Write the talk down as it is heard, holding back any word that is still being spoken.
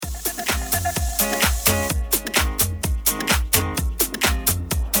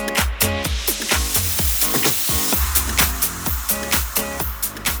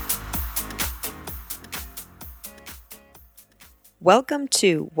Welcome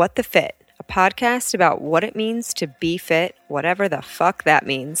to What the Fit, a podcast about what it means to be fit, whatever the fuck that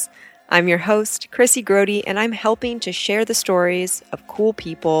means. I'm your host, Chrissy Grody, and I'm helping to share the stories of cool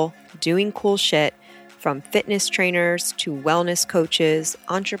people doing cool shit, from fitness trainers to wellness coaches,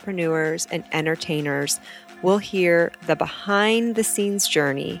 entrepreneurs, and entertainers. We'll hear the behind-the-scenes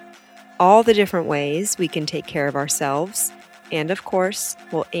journey, all the different ways we can take care of ourselves, and of course,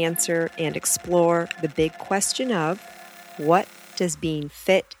 we'll answer and explore the big question of, what does being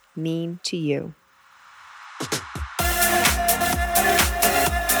fit mean to you?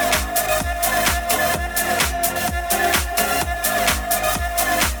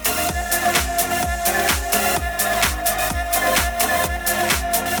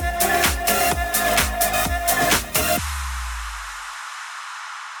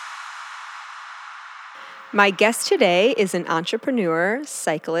 My guest today is an entrepreneur,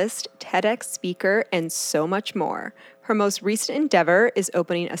 cyclist, TEDx speaker, and so much more. Her most recent endeavor is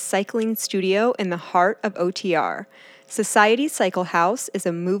opening a cycling studio in the heart of OTR. Society Cycle House is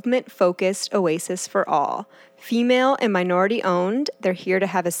a movement-focused oasis for all. Female and minority-owned, they're here to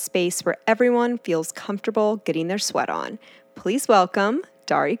have a space where everyone feels comfortable getting their sweat on. Please welcome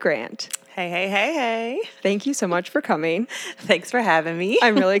Dari Grant. Hey. Thank you so much for coming. Thanks for having me.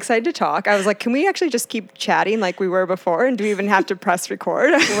 I'm really excited to talk. I was like, can we actually just keep chatting like we were before? And do we even have to press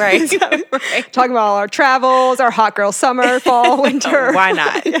record? Right. Talking about all our travels, our hot girl summer, fall, winter. Why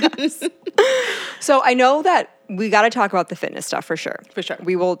not? Yes. So I know that we got to talk about the fitness stuff for sure. For sure.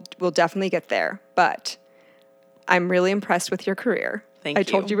 We'll definitely get there. But I'm really impressed with your career. Thank you. I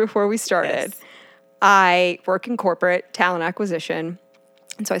told you before we started. Yes. I work in corporate talent acquisition.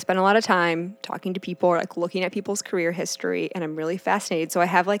 And so I spend a lot of time talking to people, or like looking at people's career history, and I'm really fascinated. So I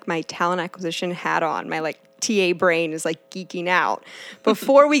have like my talent acquisition hat on. My like TA brain is like geeking out.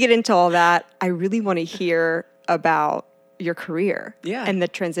 Before we get into all that, I really want to hear about your career and the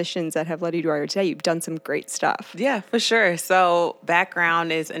transitions that have led you to where you are today. You've done some great stuff. Yeah, for sure. So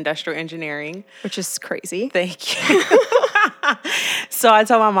background is industrial engineering. Which is crazy. Thank you. So I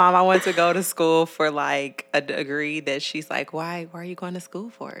told my mom I wanted to go to school for like a degree that she's like, why are you going to school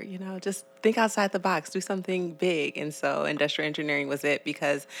for? You know, just think outside the box, do something big. And so industrial engineering was it,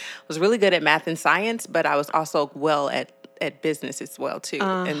 because I was really good at math and science, but I was also well at business as well too.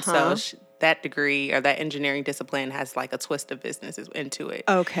 And so that degree or that engineering discipline has like a twist of business into it.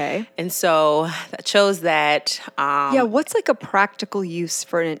 Okay. And so I chose that. What's like a practical use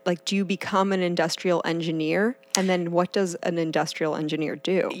for it? Like, do you become an industrial engineer? And then what does an industrial engineer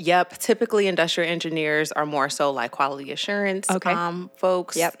do? Yep. Typically, industrial engineers are more so like quality assurance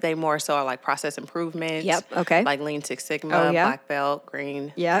folks. Yep. They more so are like process improvement. Yep. Okay. Like Lean Six Sigma, Black Belt,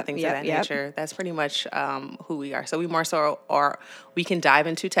 Green, things of that nature. That's pretty much who we are. So we more so are, we can dive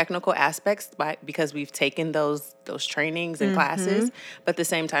into technical aspects because we've taken those trainings and classes. But at the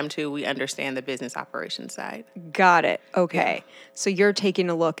same time, too, we understand the business operations side. Got it. Okay. Yeah. So you're taking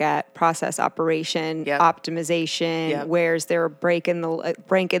a look at process operation, optimization. Where's there a break in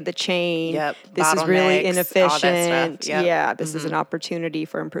the chain? Yep. This is really inefficient. All that stuff. Yep. Yeah. This is an opportunity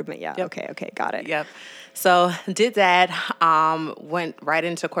for improvement. Yeah. Yep. Okay. Got it. Yep. So did that, went right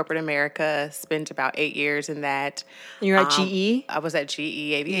into corporate America, spent about 8 years in that. You're at GE? I was at GE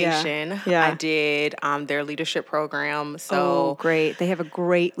Aviation. Yeah. I did their leadership program. So great. They have a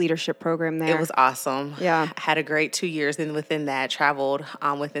great leadership program there. It was awesome. Yeah. Had a great 2 years within that, traveled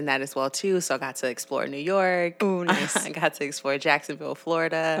within that as well too. So I got to explore New York. Oh, nice. I got to explore Jacksonville,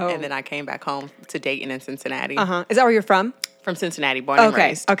 Florida. And then I came back home to Dayton and Cincinnati. Is that where you're from? From Cincinnati, born and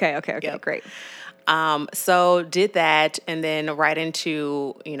raised. Okay, Yep. Great. So did that, and then right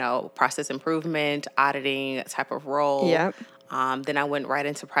into, process improvement, auditing type of role. Yep. Then I went right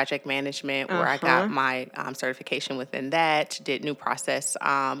into project management, where I got my certification within that. Did new process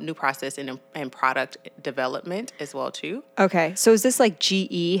and product development as well too. Okay, so is this like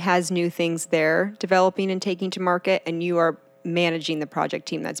GE has new things they're developing and taking to market, and you are managing the project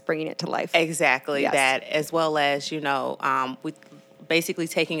team that's bringing it to life? Exactly. Yes. That, as well as we basically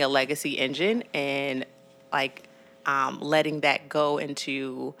taking a legacy engine and like letting that go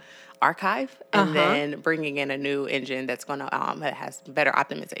into archive, and then bringing in a new engine that's going to that has better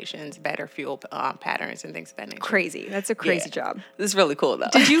optimizations, better fuel patterns, and things of that nature. Crazy. That's a crazy job. It's really cool though.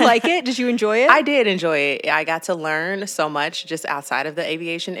 Did you like it? Did you enjoy it? I did enjoy it. I got to learn so much just outside of the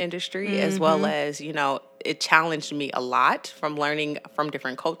aviation industry, as well as it challenged me a lot from learning from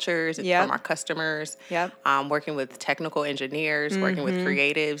different cultures and from our customers. Yep. Working with technical engineers, working with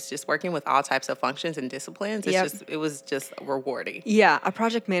creatives, just working with all types of functions and disciplines. It was just rewarding. Yeah, a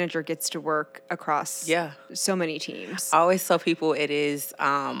project manager gets to work across so many teams. I always tell people it is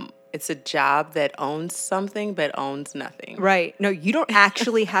it's a job that owns something but owns nothing. Right. No, you don't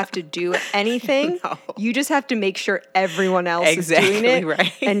actually have to do anything. No. You just have to make sure everyone else Exactly, is doing it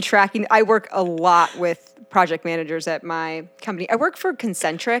right. and tracking. I work a lot with project managers at my company. I work for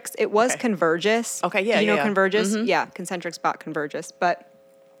Concentrix. It was Okay. Convergys. Okay, yeah, Do you know yeah. Convergys? Yeah, Concentrix bought Convergys. But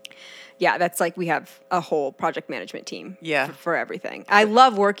yeah, that's like we have a whole project management team Yeah. for everything. I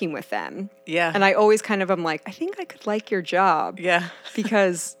love working with them. Yeah. And I always kind of am like, I think I could like your job. Yeah.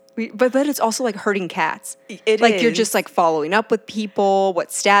 Because but it's also like herding cats. It like you're is. just like following up with people. What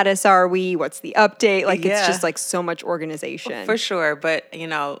status are we? What's the update? Like it's Yeah. just like so much organization. For sure. But,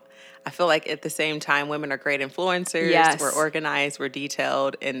 I feel like at the same time, women are great influencers. Yes. We're organized, we're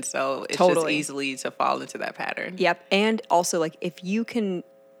detailed. And so it's Totally. just easily to fall into that pattern. Yep. And also like if you can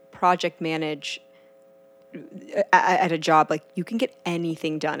project manage at a job, like you can get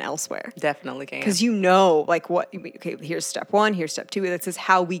anything done elsewhere. Definitely can. Because like what, okay, here's step 1, here's step 2. This is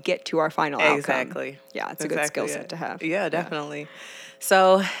how we get to our final outcome. Exactly. Yeah, it's a good skill set to have. Yeah, definitely.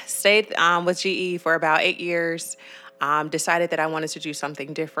 So stayed with GE for about 8 years. Decided that I wanted to do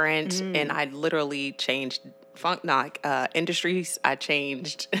something different, and I literally changed industries. I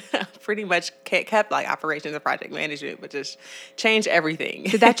changed pretty much kept like operations and project management, but just changed everything.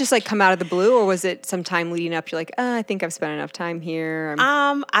 Did that just like come out of the blue, or was it some time leading up? You're like, I think I've spent enough time here.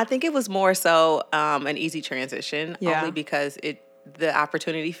 I think it was more so an easy transition, Yeah. only because the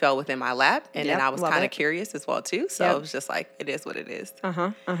opportunity fell within my lap, and Yep, then I was love kind it. of curious as well too. So Yep. it was just like, it is what it is.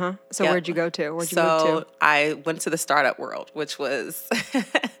 So Yep. where'd you go to? Where'd you move So to? I went to the startup world, which was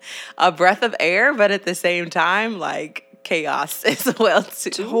a breath of air, but at the same time, like chaos as well too.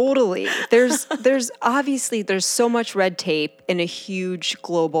 Totally. There's obviously there's so much red tape in a huge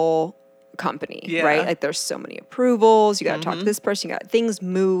global company, Yeah. right? Like there's so many approvals. You got to talk to this person. Things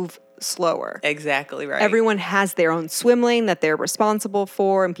move slower. Exactly right. Everyone has their own swim lane that they're responsible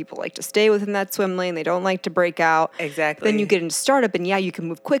for, and people like to stay within that swim lane. They don't like to break out. Exactly. Then you get into startup, and yeah, you can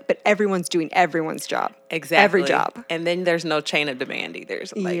move quick, but everyone's doing everyone's job. Exactly. Every job. And then there's no chain of demand either,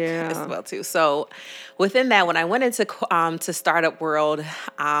 like Yeah. as well too. So within that, when I went into to startup world,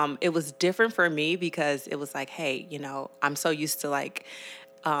 it was different for me because it was like, hey, I'm so used to like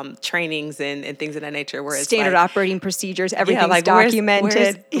trainings and things of that nature where it's Standard like, operating procedures, everything's like,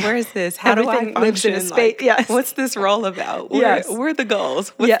 documented. Where's this? How do I Everything function? lives in a space. Like, Yes. What's this role about? Yes. Where are the goals?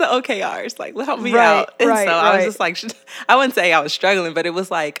 What's Yeah. the OKRs? Like, help me Right, out. And right, so I was right. just like, I wouldn't say I was struggling, but it was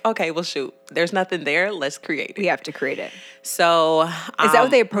like, okay, well, shoot, there's nothing there. Let's create it. We have to create it. So Is that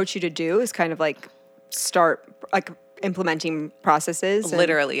what they approach you to do? Is kind of like start like implementing processes? and-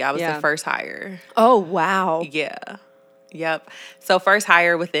 literally, I was Yeah. the first hire. Oh, wow. Yeah. Yep. So first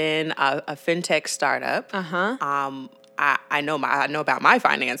hire within a fintech startup. I know about my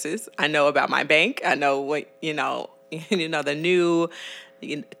finances. I know about my bank. I know what the new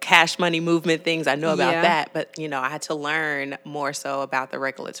cash money movement things. I know about Yeah. that, but I had to learn more so about the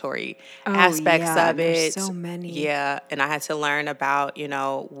regulatory aspects yeah, of there's it. so many. Yeah, and I had to learn about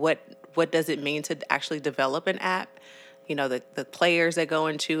what does it mean to actually develop an app. The players that go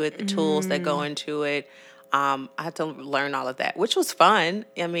into it, the tools that go into it. I had to learn all of that, which was fun.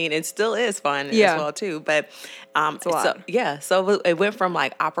 I mean, it still is fun Yeah. as well too. But a lot. so it went from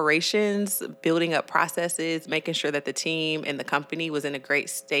like operations, building up processes, making sure that the team and the company was in a great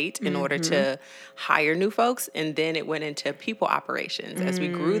state in order to hire new folks, and then it went into people operations as we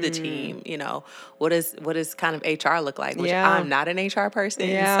grew the team. What does kind of HR look like? Which Yeah. I'm not an HR person,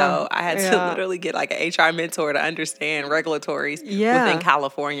 Yeah. so I had to Yeah. literally get like an HR mentor to understand regulatories Yeah. within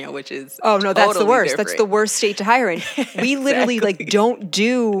California, which is Oh, no, that's the totally worst. That's different. the worst state to hire in. We literally like don't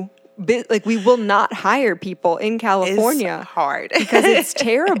do, like we will not hire people in California. It's hard Because it's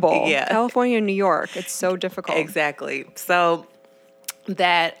terrible. Yeah. California and New York, it's so difficult. Exactly. So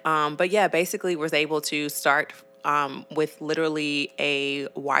that, but yeah, basically was able to start with literally a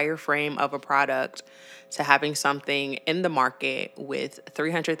wireframe of a product to having something in the market with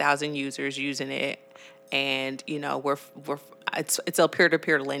 300,000 users using it. And, it's a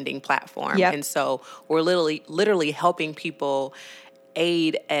peer-to-peer lending platform. Yep. And so we're literally helping people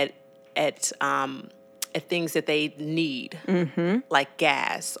aid at things that they need, like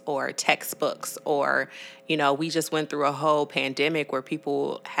gas or textbooks, or, we just went through a whole pandemic where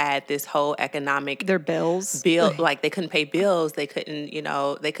people had this whole economic Their bills. like they couldn't pay bills. They couldn't,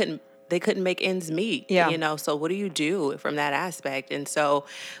 they couldn't make ends meet. Yeah. So what do you do from that aspect? And so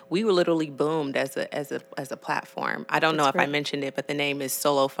we were literally boomed as a platform. I don't know if I mentioned it, but the name is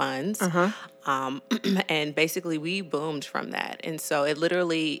Solo Funds. And basically we boomed from that. And so it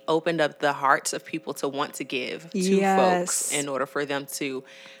literally opened up the hearts of people to want to give to Yes. folks in order for them to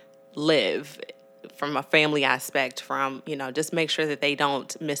live from a family aspect, from, just make sure that they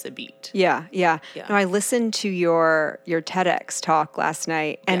don't miss a beat. Yeah. Yeah. No, I listened to your TEDx talk last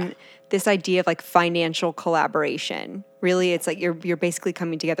night, and this idea of like financial collaboration. Really, it's like you're basically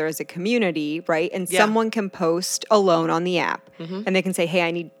coming together as a community, right? And someone can post a loan on the app, and they can say, "Hey, I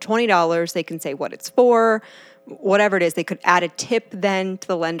need $20." They can say what it's for, whatever it is. They could add a tip then to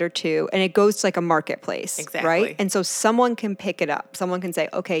the lender too, and it goes to like a marketplace, Exactly. right? And so someone can pick it up. Someone can say,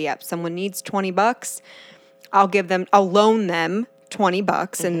 "Okay, yep, someone needs $20. I'll loan them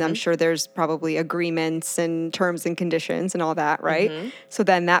 $20, and I'm sure there's probably agreements and terms and conditions and all that, right? So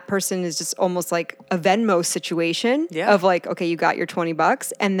then that person is just almost like a Venmo situation of like, okay, you got your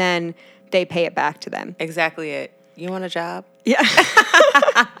 $20, and then they pay it back to them. Exactly it. You want a job? Yeah.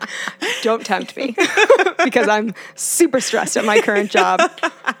 Don't tempt me because I'm super stressed at my current job.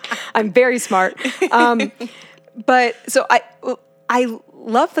 I'm very smart. But so I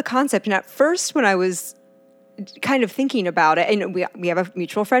love the concept. And at first when I was kind of thinking about it, and we have a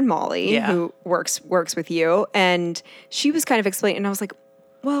mutual friend, Molly, who works with you, and she was kind of explaining, and I was like,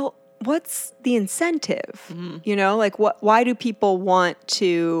 well, what's the incentive? Like why do people want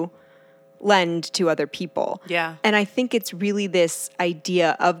to lend to other people? Yeah. And I think it's really this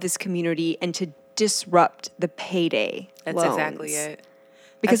idea of this community and to disrupt the payday That's loans. exactly it.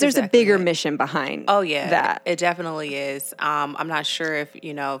 Because there's a bigger mission behind that. It definitely is. I'm not sure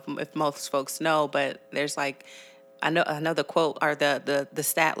if most folks know, but there's like, I know the quote or the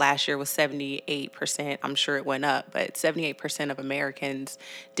stat last year was 78%. I'm sure it went up, but 78% of Americans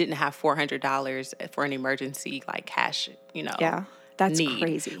didn't have $400 for an emergency, like cash, Yeah. That's need,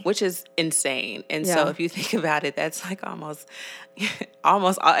 crazy. which is insane. And so if you think about it, that's like almost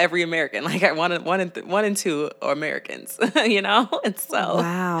every American, like one in two are Americans, And so,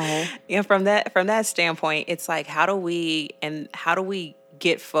 wow. from that standpoint, it's like, how do we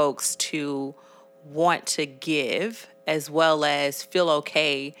get folks to want to give as well as feel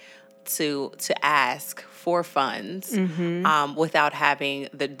okay to ask for funds, without having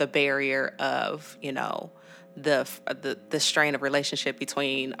the barrier of, the strain of relationship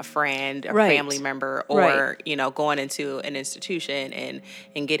between a friend, a family member, or going into an institution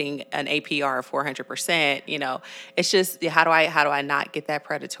and getting an APR of 400%. It's just, how do I not get that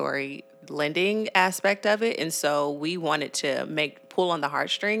predatory lending aspect of it? And so we wanted to pull on the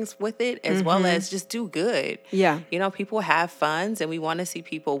heartstrings with it, as well as just do good. Yeah. People have funds, and we want to see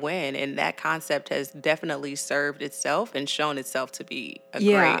people win, and that concept has definitely served itself and shown itself to be a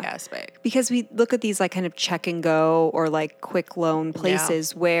great aspect. Because we look at these like kind of check and go or like quick loan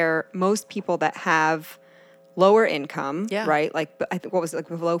places where most people that have lower income, right? Like I think what was it, like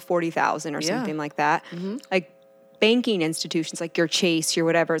below 40,000 or something like that. Like banking institutions like your Chase, your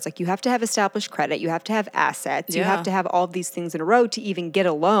whatever, it's like you have to have established credit, you have to have assets, you have to have all these things in a row to even get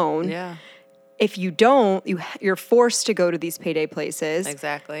a loan. Yeah. If you don't, you're forced to go to these payday places.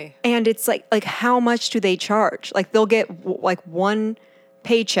 Exactly. And it's like how much do they charge? Like they'll get like one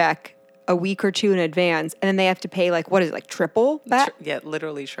paycheck a week or two in advance, and then they have to pay like, what is it, like triple back?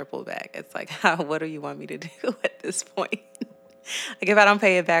 Literally triple back. It's like, what do you want me to do at this point? Like if I don't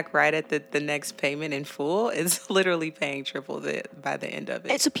pay it back right at the next payment in full, it's literally paying triple by the end of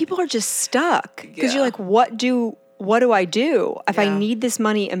it. And so people are just stuck because you're like, what do I do if I need this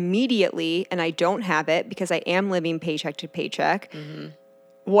money immediately and I don't have it because I am living paycheck to paycheck?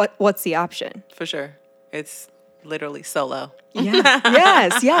 What's the option? For sure. It's literally solo. Yeah.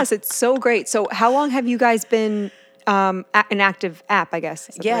 Yes. It's so great. So how long have you guys been an active app, I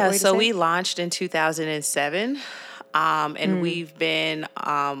guess? So we launched in 2007. And we've been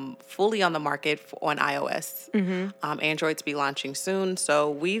fully on the market on iOS. Android to be launching soon.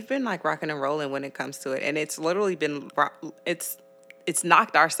 So we've been like rocking and rolling when it comes to it. And it's literally been, it's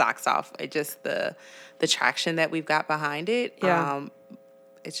knocked our socks off. It just the traction that we've got behind it.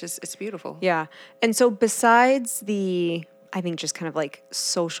 It's beautiful. Yeah. And so besides I think just kind of like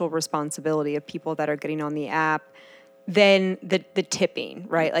social responsibility of people that are getting on the app, then the tipping,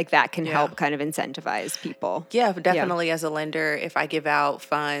 right? Like that can help kind of incentivize people. Yeah, definitely. As a lender, if I give out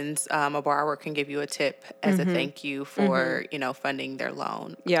funds, a borrower can give you a tip as a thank you for, funding their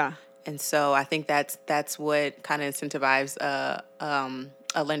loan. Yeah. And so I think that's what kind of incentivizes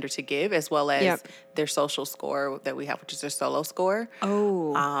a lender to give, as well as their social score that we have, which is their solo score.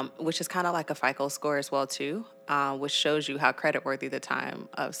 Which is kind of like a FICO score as well too, which shows you how creditworthy the time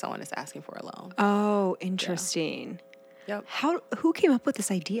of someone is asking for a loan. Oh, interesting. Yep. Who came up with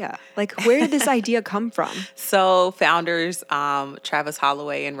this idea? Like, where did this idea come from? So founders, Travis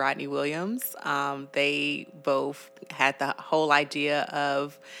Holloway and Rodney Williams, they both had the whole idea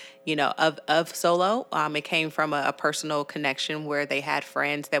of, of Solo. It came from a personal connection where they had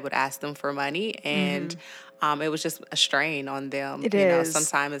friends that would ask them for money, and it was just a strain on them. It is.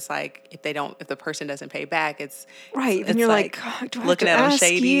 Sometimes it's like if the person doesn't pay back, it's right. It's and you're like, like do I looking have to at them ask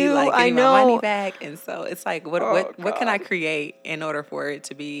shady, you? like I getting my know. money back. And so it's like, what can I create in order for it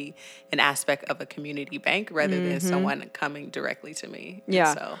to be an aspect of a community bank rather than someone coming directly to me?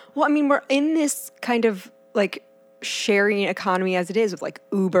 Yeah. And so, well, I mean, we're in this kind of like sharing economy as it is with like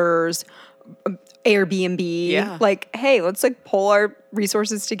Ubers, Airbnb. Yeah. Like, hey, let's like pull our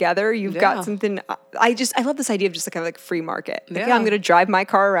resources together. You've Yeah. got something. I love this idea of just like kind of like free market. Like, Yeah. I'm going to drive my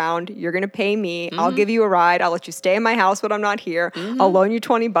car around. You're going to pay me. I'll give you a ride. I'll let you stay in my house when I'm not here. I'll loan you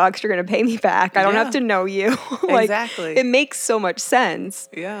 $20. You're going to pay me back. I don't Yeah. have to know you. Like, Exactly. It makes so much sense.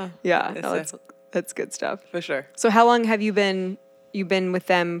 yeah. Yeah. It's No, that's good stuff. for sure. So how long have you been? You've been with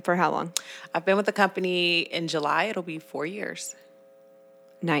them for how long? I've been with the company in July. It'll be 4 years.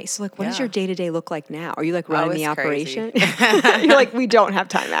 Nice. So, like, what does Yeah. your day-to-day look like now? Are you like running the it's crazy. operation? You're like, we don't have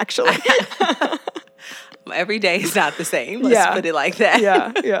time actually. Every day is not the same. Let's Yeah. put it like that.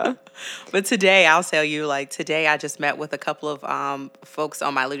 yeah. But today, I'll tell you, today I just met with a couple of folks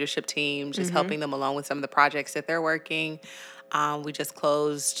on my leadership team, just helping them along with some of the projects that they're working. We just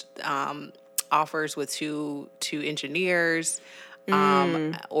closed offers with two engineers.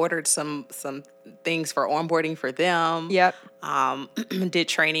 Ordered some things for onboarding for them. Yep. Did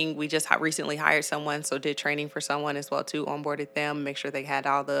training. We just recently hired someone, so did training for someone as well too. Onboarded them, make sure they had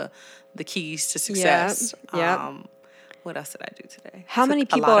all the keys to success. Yep. What else did I do today? How many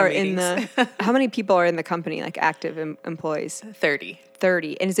Took a people lot of are in meetings. how many people are in the company, like active employees? 30.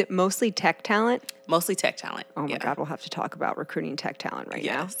 30. And is it mostly tech talent? Mostly tech talent. Oh my Yeah. God, we'll have to talk about recruiting tech talent right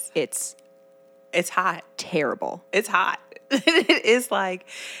now. Yes. It's hot. terrible. It's hot. It's like,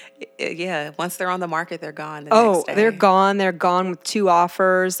 yeah, once they're on the market, they're gone. The next day. They're gone. They're gone with 2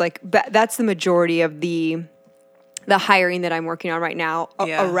 offers. Like that's the majority of the hiring that I'm working on right now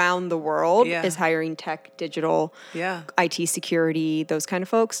Yeah. around the world Yeah. is hiring tech, digital, Yeah. IT security, those kind of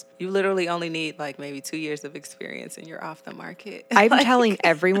folks. You literally only need like maybe 2 years of experience and you're off the market. I'm telling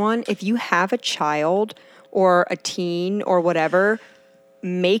everyone, if you have a child or a teen or whatever,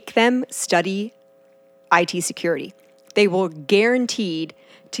 make them study IT security. They will guaranteed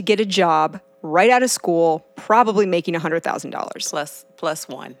to get a job right out of school, probably making $100,000. Plus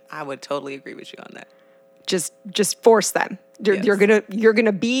one. I would totally agree with you on that. Just force them. Yes. You're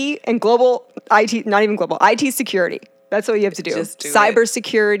gonna be in global IT, not even global IT security. That's what you have to do. Just do it.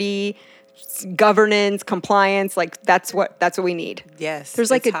 Cybersecurity, governance, compliance. Like that's what we need. Yes.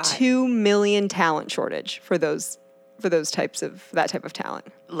 There's like it's a hot. 2 million talent shortage for that type of talent.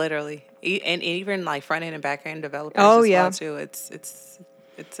 Literally. And even like front end and back end developers Oh, as yeah. well too. It's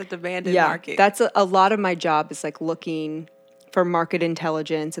a demanded Yeah, market. that's a lot of my job is like looking for market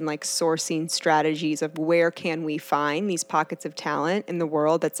intelligence and like sourcing strategies of where can we find these pockets of talent in the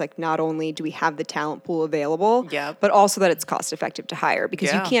world that's like not only do we have the talent pool available, Yep. but also that it's cost effective to hire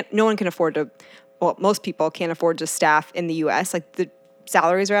because Yeah. no one can afford to, well, most people can't afford to staff in the US. Like the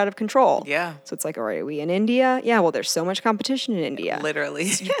salaries are out of control. Yeah. So it's like, all right, are we in India? Yeah, well, there's so much competition in India. Literally.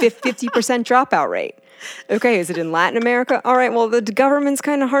 50% dropout rate. Okay, is it in Latin America? All right, well, the government's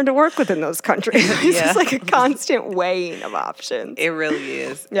kind of hard to work with in those countries. It's Yeah. just like a constant weighing of options. It really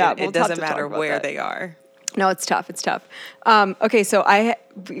is. Yeah, It we'll have doesn't to talk matter about where that. they are. No, it's tough. It's tough. Okay, so I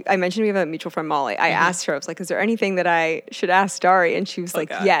mentioned we have a mutual friend, Molly. I asked her, I was like, is there anything that I should ask Dari? And she was like,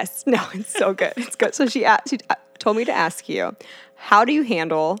 God. yes. No, it's so good. It's good. So she told me to ask you, how do you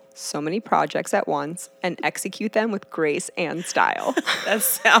handle so many projects at once and execute them with grace and style? That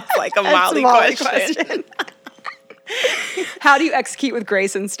sounds like a That's Molly Molly question. How do you execute with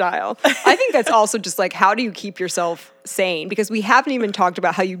grace and style? I think that's also just like, how do you keep yourself sane? Because we haven't even talked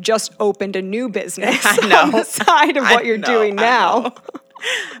about how you just opened a new business I know. on the side of what you're doing now.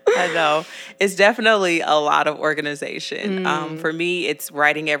 I know. It's definitely a lot of organization. For me, it's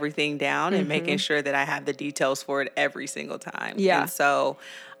writing everything down and making sure that I have the details for it every single time. Yeah. And so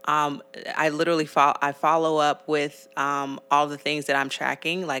I literally follow up with all the things that I'm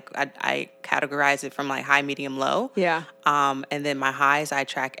tracking. Like I categorize it from like high, medium, low. Yeah. And then my highs I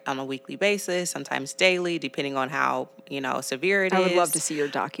track on a weekly basis, sometimes daily, depending on how severe it is. I would love to see your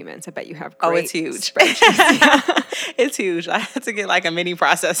documents. I bet you have Oh, great it's huge. spreadsheets. It's huge. I had to get like a mini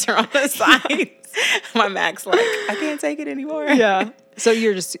processor on the side. My Mac's like, I can't take it anymore. Yeah. So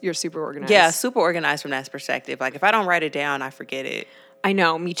you're super organized. Yeah, super organized from that perspective. Like if I don't write it down, I forget it. I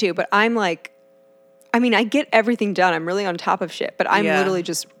know, me too. But I'm like, I mean, I get everything done. I'm really on top of shit, but I'm Yeah. literally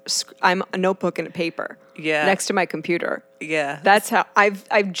just, I'm a notebook and a paper Yeah. next to my computer. Yeah. That's how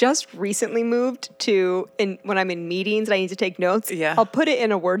I've just recently moved to when I'm in meetings and I need to take notes. Yeah. I'll put it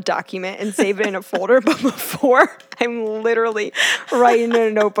in a Word document and save it in a folder. But before, I'm literally writing in a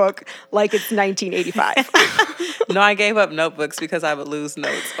notebook like it's 1985. No, I gave up notebooks because I would lose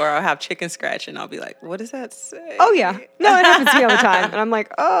notes, or I'll have chicken scratch and I'll be like, what does that say? Oh yeah, no, it happens to me all the time, and I'm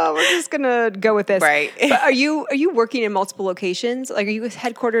like, oh, we're just gonna go with this. Right. But are you working in multiple locations? Like, are you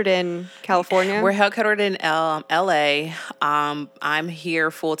headquartered in California? We're headquartered in LA. I'm here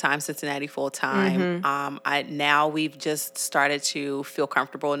full time, Cincinnati full time. Now we've just started to feel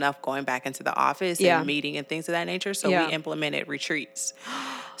comfortable enough going back into the office and meeting and things of that nature. So we implemented retreats.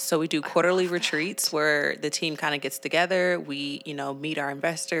 So we do quarterly retreats where the team kind of gets together. We, meet our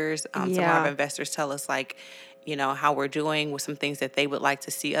investors. Some of our investors tell us how we're doing with some things that they would like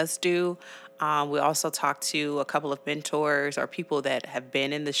to see us do. We also talk to a couple of mentors or people that have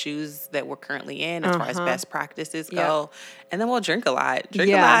been in the shoes that we're currently in as far as best practices go. And then we'll drink a lot.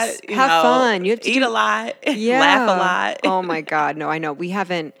 Have fun. You have to eat a lot. Yeah. Laugh a lot. Oh my God. No, I know.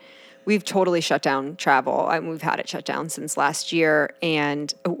 We've totally shut down travel. We've had it shut down since last year,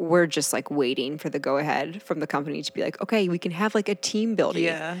 and we're just like waiting for the go ahead from the company to be like, okay, we can have like a team building.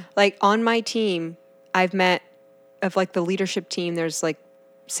 Yeah. Like on my team, I've met of like the leadership team, there's like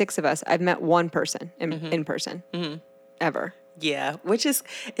 6 of us. I've met one person in person ever. Yeah,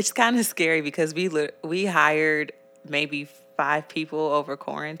 it's kind of scary because we hired maybe 5 people over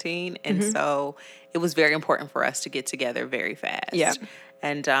quarantine, and so it was very important for us to get together very fast. Yeah.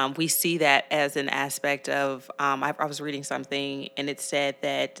 And we see that as an aspect of, I was reading something and it said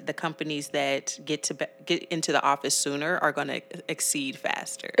that the companies that get into the office sooner are going to exceed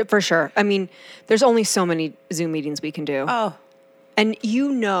faster. For sure. I mean, there's only so many Zoom meetings we can do. Oh. And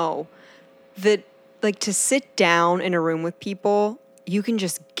that like to sit down in a room with people, you can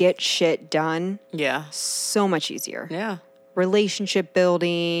just get shit done. Yeah. So much easier. Yeah. Relationship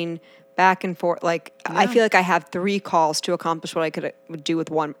building, back and forth. Like, I feel like I have 3 calls to accomplish what I would do with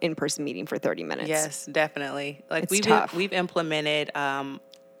one in-person meeting for 30 minutes. Yes, definitely. Like it's tough. We've implemented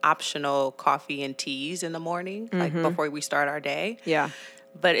optional coffee and teas in the morning, like before we start our day. Yeah.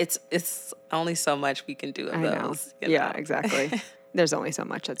 But it's only so much we can do of those. Know. Yeah, exactly. There's only so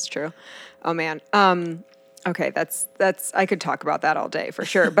much. That's true. Oh man. Okay. That's, I could talk about that all day for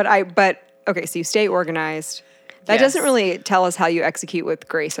sure. But okay. So you stay organized. That doesn't really tell us how you execute with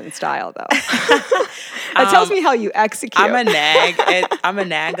grace and style, though. That tells me how you execute. I'm a nag. I'm a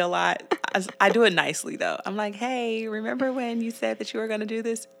nag a lot. I do it nicely, though. I'm like, hey, remember when you said that you were going to do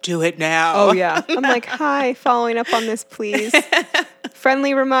this? Do it now. Oh, yeah. I'm like, hi, following up on this, please.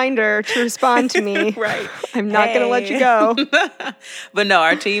 Friendly reminder to respond to me. Right. I'm not going to let you go. But no,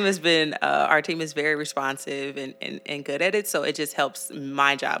 our team is very responsive and good at it. So it just helps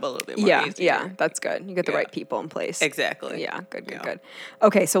my job a little bit more easier. Yeah, that's good. You get the right people in place. Exactly. Yeah, good.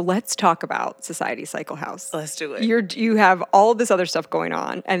 Okay, so let's talk about Society Cycle House. Let's do it. You have all of this other stuff going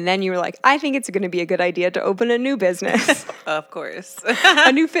on, and then you were like, I think it's going to be a good idea to open a new business. Of course.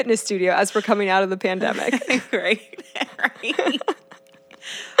 A new fitness studio as we're coming out of the pandemic. Right.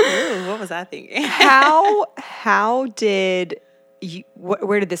 Ooh, what was I thinking? How did you,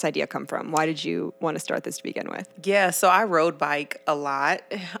 where did this idea come from? Why did you want to start this to begin with? Yeah, so I road bike a lot.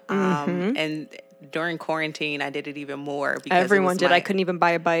 And during quarantine, I did it even more. Because everyone did. I couldn't even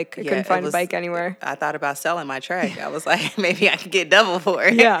buy a bike. I couldn't find a bike anywhere. I thought about selling my track. I was like, maybe I could get double for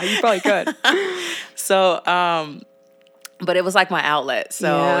it. Yeah, you probably could. So, but it was like my outlet.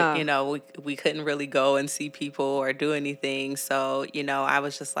 So, we couldn't really go and see people or do anything. So, I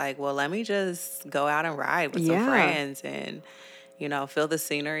was just like, well, let me just go out and ride with some friends and, feel the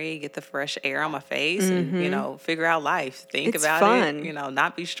scenery, get the fresh air on my face and, figure out life, think it's about fun. it,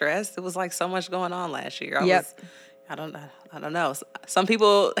 not be stressed. It was like so much going on last year. I don't know. Some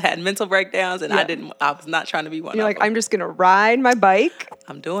people had mental breakdowns and I was not trying to be one You're of like, them. I'm just going to ride my bike.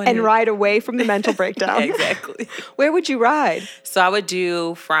 I'm doing and it. ride away from the mental breakdown. Exactly. Where would you ride? So I would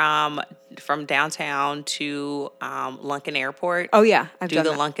do from downtown to Lunken Airport. Oh yeah, I've do done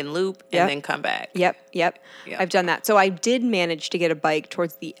the that. Lunken Loop and then come back. Yep. I've done that. So I did manage to get a bike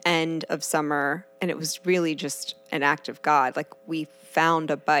towards the end of summer, and it was really just an act of God. Like we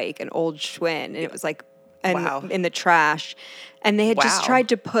found a bike, an old Schwinn, and it was like in the trash. And they had just tried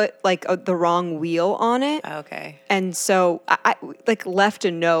to put like the wrong wheel on it. Okay. And so I like left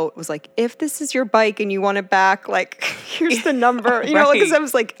a note, was like, if this is your bike and you want it back, like here's the number, because I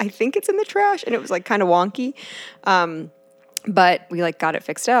was like, I think it's in the trash. And it was like kind of wonky. But we like got it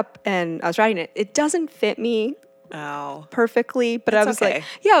fixed up and I was riding it. It doesn't fit me Oh. perfectly, but That's I was okay. like,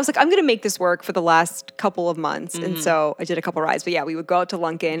 yeah, I was like, I'm going to make this work for the last couple of months. And so I did a couple rides, but yeah, we would go out to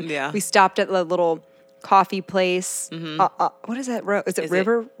Lunkin. Yeah. We stopped at the little coffee place. What is that road? Is it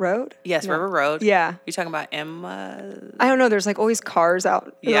River Road? Yes, No. River Road. Yeah. You talking about Emma? I don't know. There's like always cars out.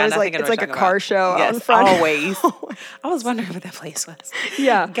 There's Yeah, always, I like, think I know it's what like a you're car talking show about. out in Yes, front. always. I was wondering what that place was.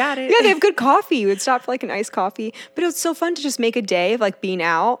 Yeah. Got it. Yeah, they have good coffee. We'd stop for like an iced coffee. But it was so fun to just make a day of like being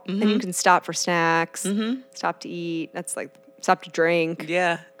out and you can stop for snacks, stop to eat. That's like, stop to drink.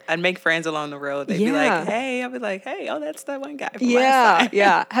 Yeah. I'd make friends along the road. They'd be Yeah. like, hey. I'd be like, hey, oh, that's that one guy from last Yeah. time.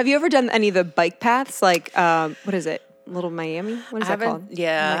 Yeah. Have you ever done any of the bike paths? Like, what is it? Little Miami? What is that called?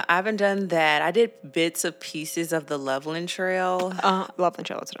 Yeah, I haven't done that. I did bits of pieces of the Loveland Trail. Loveland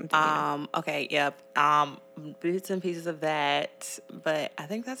Trail, that's what I'm thinking of. Okay, yep. Bits and pieces of that, but I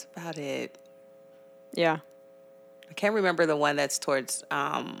think that's about it. Yeah. I can't remember the one that's towards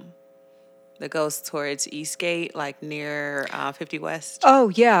that goes towards Eastgate, like near 50 West. Oh,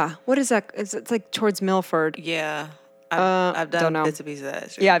 yeah. What is that? It's like towards Milford. Yeah. I've don't done know. bits and pieces of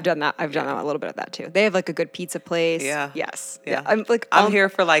that. Yeah, I've done that. I've done a little bit of that too. They have like a good pizza place. Yeah. Yes. Yeah. I'm here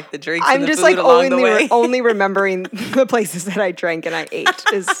for like the drinks I'm and the just food like along the way. only remembering the places that I drank and I ate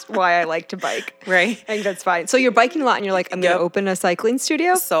is why I like to bike. Right. I think that's fine. So you're biking a lot and you're like, I'm going Yep. to open a cycling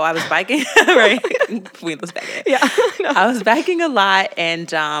studio. So I was biking, right? We was back in. Yeah. I was biking a lot,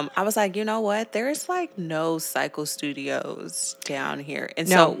 and I was like, you know what? There's like no cycle studios down here. And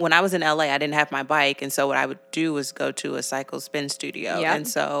No. so when I was in LA, I didn't have my bike, and so what I would do was go to a cycle spin studio. Yeah. And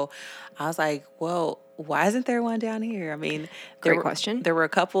so I was like, well, why isn't there one down here? I mean, Great question. There were a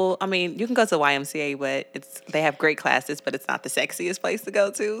couple. I mean, you can go to the YMCA, but they have great classes, but it's not the sexiest place to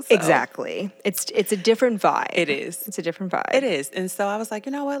go to. So. Exactly. It's a different vibe. It is. It's a different vibe. It is. And so I was like,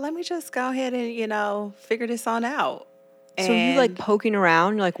 you know what? Let me just go ahead and, figure this on out. So you like poking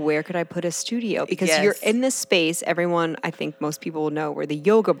around, you're like, where could I put a studio? Because you're Yes. in this space, everyone, I think most people will know where the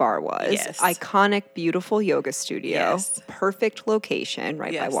yoga bar was. Yes. Iconic, beautiful yoga studio. Yes. Perfect location,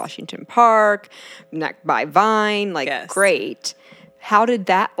 right by Yes. Washington Park, by Vine, like Yes. great. How did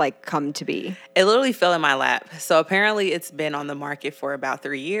that like come to be? It literally fell in my lap. So apparently it's been on the market for about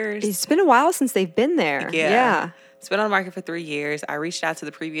 3 years. It's been a while since they've been there. Yeah. It's been on the market for 3 years. I reached out to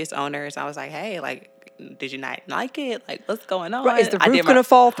the previous owners. I was like, hey, like, did you not like it? Like, what's going on? Is the roof going to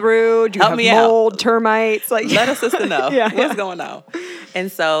fall through? Do you Help have me out. mold, termites? Like, Let us sister know Yeah, what's going on.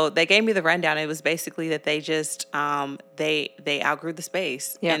 And so they gave me the rundown. It was basically that they just they outgrew the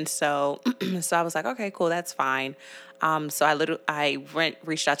space. Yeah. And so I was like, okay, cool, that's fine. So I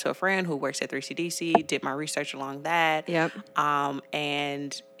reached out to a friend who works at 3CDC, did my research along that. Yep.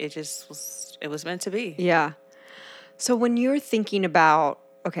 And it was meant to be. Yeah. So when you're thinking about,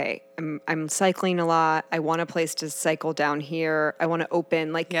 okay, I'm cycling a lot. I want a place to cycle down here. I want to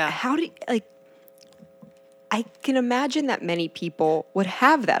open. Like, Yeah. how do like? I can imagine that many people would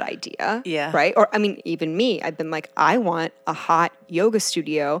have that idea. Yeah. Right. Or I mean, even me. I've been like, I want a hot yoga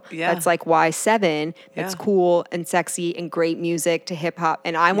studio Yeah. that's like Y7. That's Yeah. cool and sexy and great music to hip hop,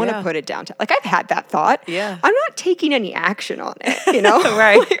 and I want to Yeah. put it downtown. Like I've had that thought. Yeah. I'm not taking any action on it. You know.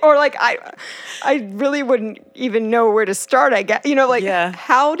 Right. Or like I really wouldn't even know where to start. I guess like Yeah.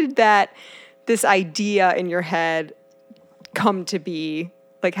 how did this idea in your head come to be?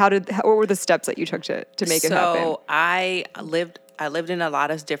 Like what were the steps that you took to make it happen? So I lived in a lot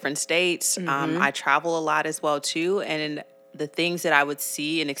of different states. Mm-hmm. I travel a lot as well too, and the things that I would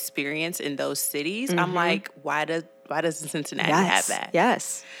see and experience in those cities, I'm like, why doesn't Cincinnati have that?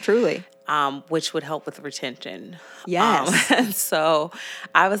 Yes, truly. Which would help with retention. Yes. And so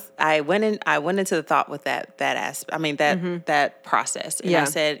I went into the thought with that aspect. I mean that process, and Yeah. I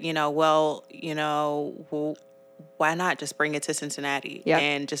said, why not just bring it to Cincinnati Yep.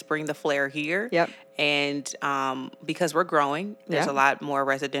 and just bring the flair here? Yep. And because we're growing, there's Yep. a lot more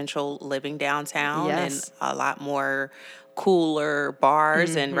residential living downtown Yes. and a lot more cooler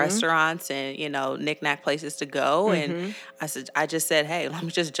bars and restaurants and knick-knack places to go. And I just said, hey, let me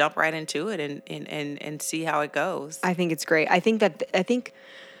just jump right into it and see how it goes. I think it's great. I think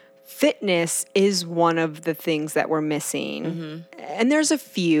fitness is one of the things that we're missing. And there's a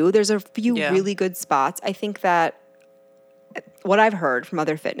few Yeah. really good spots. I think that what I've heard from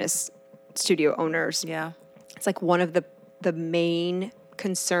other fitness studio owners, Yeah. it's like one of the main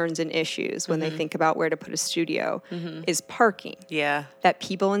concerns and issues when they think about where to put a studio is parking. Yeah. That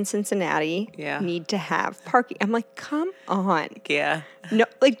people in Cincinnati Yeah. need to have parking. I'm like, come on. Yeah. No,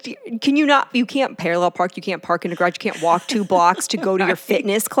 like, can you not? You can't parallel park. You can't park in a garage. You can't walk 2 blocks to go to your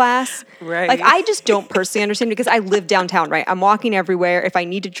fitness class. Right. Like, I just don't personally understand because I live downtown. Right. I'm walking everywhere. If I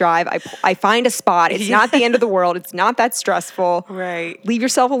need to drive, I find a spot. It's not the end of the world. It's not that stressful. Right. Leave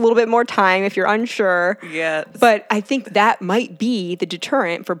yourself a little bit more time if you're unsure. Yeah. But I think that might be the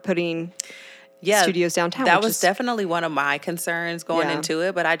deterrent for putting studios downtown. That was definitely one of my concerns going Yeah. into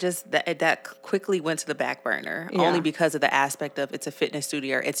it, but I just that quickly went to the back burner only because of the aspect of it's a fitness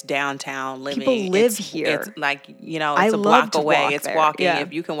studio, it's downtown living. People live it's, here. It's like, it's I a love block to away. walk It's there. walking. Yeah.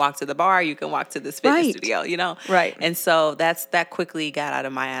 If you can walk to the bar, you can walk to this fitness Right. studio, Right. And so that quickly got out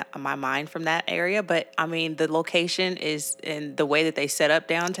of my mind from that area. But I mean, the location is, and the way that they set up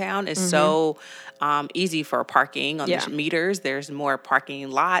downtown is so easy for parking on the meters. There's more parking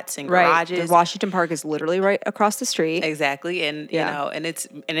lots and garages. Right. The Washington Park is literally right across the street. Exactly. And, and it's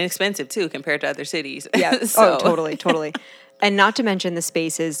inexpensive too compared to other cities. Yeah. So- Oh, totally. And not to mention the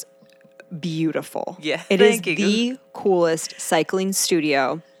space is beautiful. Yeah, It is thank you. the coolest cycling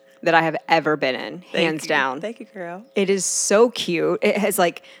studio that I have ever been in, hands down. Thank you, girl. It is so cute. It has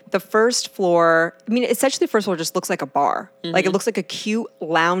like the first floor. I mean, essentially, the first floor just looks like a bar. Like it looks like a cute,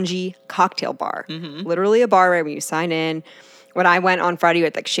 loungy cocktail bar. Literally a bar right when you sign in. When I went on Friday, we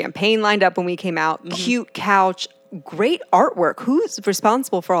had like champagne lined up when we came out. Cute couch, great artwork. Who's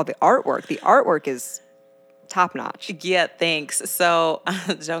responsible for all the artwork? The artwork is top notch. Yeah, thanks. So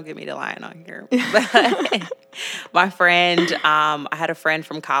don't get me to lying on here. But my friend, I had a friend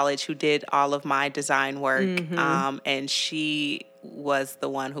from college who did all of my design work, and she was the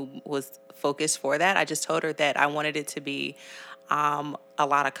one who was focused for that. I just told her that I wanted it to be a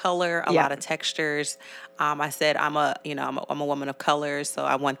lot of color, a lot of textures. I said I'm a woman of color, so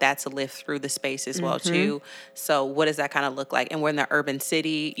I want that to lift through the space as well too. So what does that kind of look like? And we're in the urban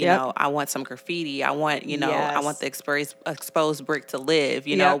city, you know. I want some graffiti. I want I want the exposed brick to live.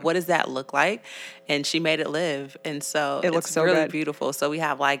 You know, what does that look like? And she made it live, and so It looks it's so really good. beautiful. So we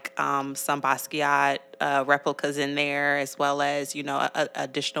have like some Basquiat replicas in there, as well as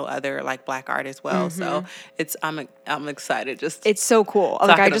additional other like black art as well. So I'm excited. Just It's so cool.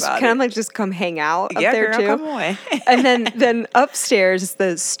 Like I talking just about kind of it. like just come hang out up yeah, there girl, too. come on. And then upstairs is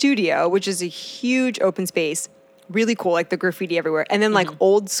the studio, which is a huge open space, really cool, like the graffiti everywhere, and then like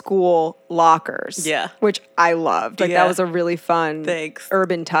old school lockers, which I loved. Like that was a really fun, Thanks.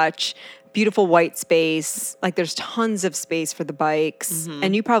 urban touch. Beautiful white space. Like there's tons of space for the bikes,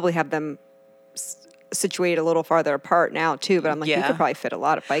 and you probably have them situated a little farther apart now too. But I'm like, you could probably fit a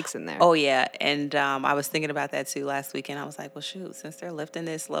lot of bikes in there. Oh yeah, and I was thinking about that too last weekend. I was like, well, shoot, since they're lifting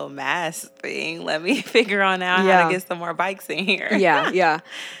this little mass thing, let me figure on out how to get some more bikes in here. Yeah.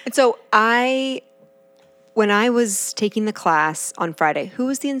 And so when I was taking the class on Friday, who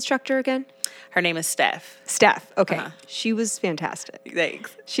was the instructor again? Her name is Steph. Steph. Okay. She was fantastic.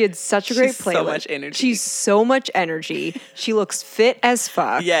 Thanks. She had such a great She's playlist. so much energy. She's so much energy. She looks fit as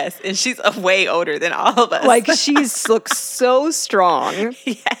fuck. Yes, and she's way older than all of us. Like looks so strong.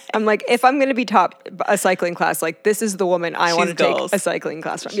 Yes. I'm like, if I'm going to be taught a cycling class, like this is the woman I want to goals. take a cycling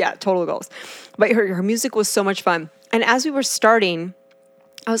class from. Yeah, total goals. But her music was so much fun. And as we were starting,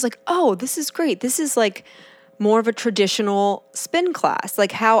 I was like, oh, this is great. This is like more of a traditional spin class,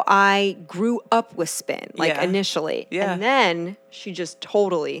 like how I grew up with spin, like initially. Yeah. And then she just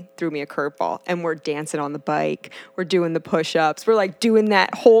totally threw me a curveball, and we're dancing on the bike. We're doing the push-ups. We're like doing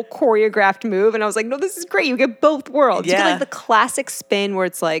that whole choreographed move. And I was like, no, this is great. You get both worlds. You get like the classic spin where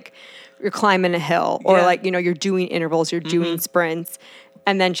it's like you're climbing a hill, or like, you're doing intervals, you're doing sprints.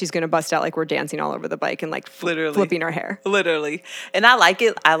 And then she's going to bust out like we're dancing all over the bike and like flipping our hair. Literally. And I like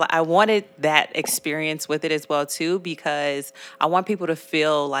it. I wanted that experience with it as well, too, because I want people to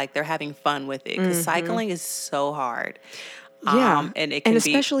feel like they're having fun with it. Because cycling is so hard. Yeah. And it can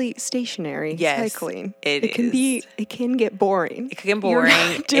especially stationary cycling. It can get boring. It can get boring.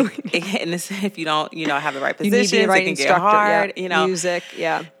 And if you don't, have the right positions, the right it can instructor, get hard. Music,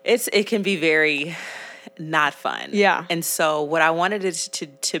 it can be very not fun. Yeah. And so what I wanted it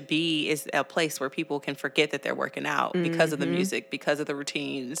to be is a place where people can forget that they're working out because of the music, because of the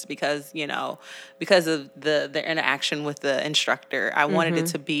routines, because of the interaction with the instructor. I wanted it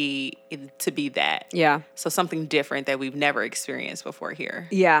to be that. Yeah. So something different that we've never experienced before here.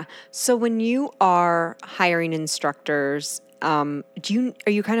 Yeah. So when you are hiring instructors, are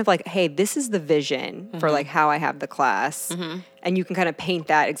you kind of like, hey, this is the vision for like how I have the class, and you can kind of paint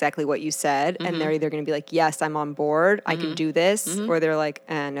that exactly what you said, and they're either going to be like, yes, I'm on board, I can do this, or they're like,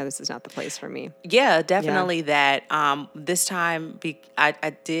 no, this is not the place for me. Yeah, definitely that. This time,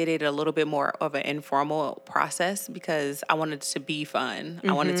 I did it a little bit more of an informal process because I wanted it to be fun.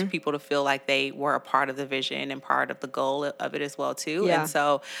 I wanted people to feel like they were a part of the vision and part of the goal of it as well, too. Yeah. And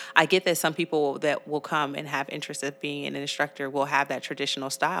so I get that some people that will come and have interest in being an instructor will have that traditional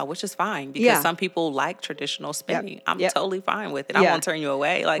style, which is fine because some people like traditional spinning. I'm totally fine with it. I won't turn you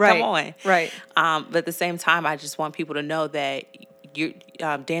away. Like, come on. Right. But at the same time, I just want people to know that you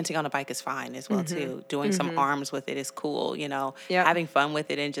dancing on a bike is fine as well too. Doing some arms with it is cool. You know, having fun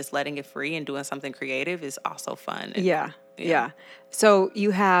with it and just letting it free and doing something creative is also fun. And, Yeah. So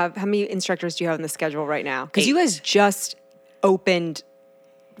you have, how many instructors do you have on the schedule right now? Because 8. you guys just opened.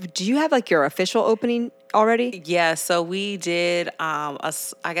 Do you have like your official opening already? Yeah, so we did. I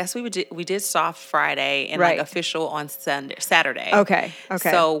guess we did soft Friday and like official on Saturday. Okay.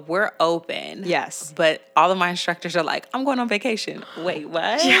 So we're open. Yes. But all of my instructors are like, "I'm going on vacation." Wait,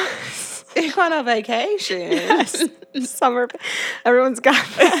 what? Yes. You're going on vacation? Yes. Summer. Everyone's got.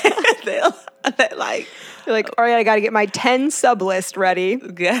 They're like. You're like, all right, I got to get my 10 sub list ready.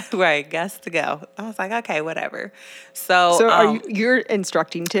 Right, guess to go. I was like, okay, whatever. So are you're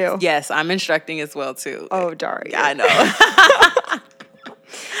instructing too? Yes, I'm instructing as well too. Oh, darn. Yeah, I know.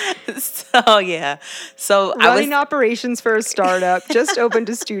 So yeah, so running operations for a startup, just opened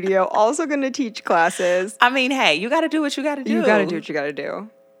a studio, also going to teach classes. I mean, hey, you got to do what you got to do. You got to do what you got to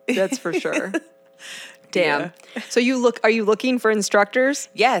do. That's for sure. Damn. Yeah. So are you looking for instructors?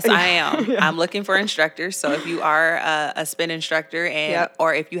 Yes, I am. I'm looking for instructors. So if you are a spin instructor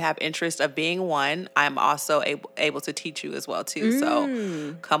or if you have interest of being one, I'm also able to teach you as well too.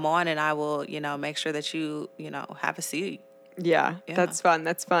 So come on and I will, make sure that you have a seat. Yeah. That's fun.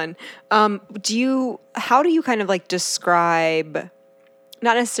 How do you kind of like describe,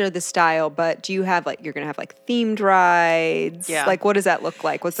 not necessarily the style, but do you have you're going to have themed rides? Yeah. Like, what does that look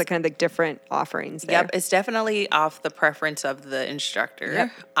like? What's the kind of different offerings there? Yep. It's definitely off the preference of the instructor.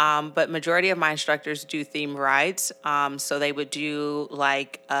 Yep. But majority of my instructors do theme rides. So they would do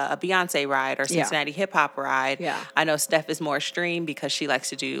like a Beyonce ride or Cincinnati hip hop ride. Yeah. I know Steph is more extreme because she likes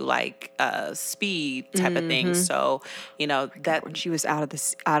to do like speed type of things. So, that when she was out of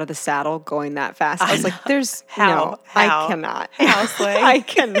the saddle going that fast, I was like, there's how I cannot. How, Slay? I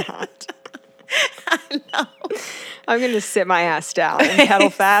cannot. I know. I'm going to sit my ass down and pedal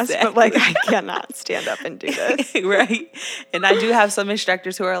fast, but I cannot stand up and do this. Right. And I do have some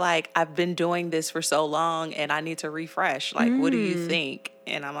instructors who are like, I've been doing this for so long and I need to refresh. Like, what do you think?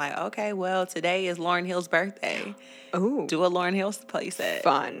 And I'm like, okay, well, today is Lauryn Hill's birthday. Oh. Do a Lauryn Hill place set.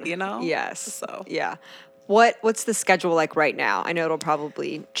 Fun. Yes. So. Yeah. What's the schedule like right now? I know it'll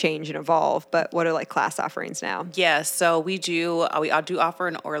probably change and evolve, but what are class offerings now? Yeah, so we do offer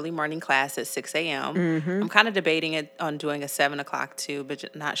an early morning class at 6 a.m. I'm kind of debating it on doing a 7 o'clock too,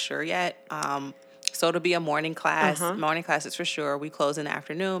 but not sure yet. So it'll be a morning class. Morning classes for sure. We close in the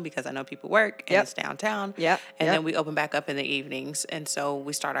afternoon because I know people work and it's downtown. Yep. And then we open back up in the evenings. And so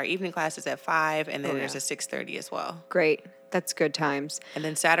we start our evening classes at 5 and then there's a 6:30 as well. Great. That's good times. And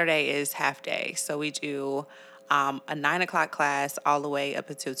then Saturday is half day. So we do a 9 o'clock class all the way up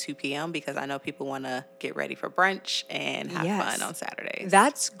until 2 p.m. because I know people want to get ready for brunch and have fun on Saturdays.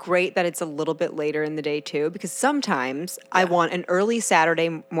 That's great that it's a little bit later in the day too, because sometimes I want an early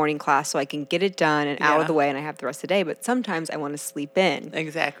Saturday morning class so I can get it done and out of the way and I have the rest of the day. But sometimes I want to sleep in.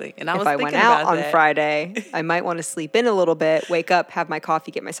 Exactly. And if I went out on Friday, I might want to sleep in a little bit, wake up, have my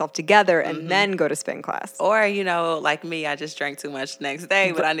coffee, get myself together, and then go to spin class. Or, like me, I just drank too much the next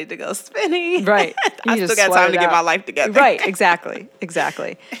day, but I need to go spinning. Right. I still got time to get my life together. Right, exactly.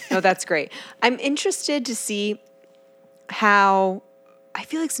 No, that's great. I'm interested to see how, I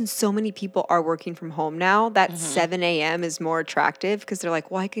feel like since so many people are working from home now, that 7 a.m. is more attractive because they're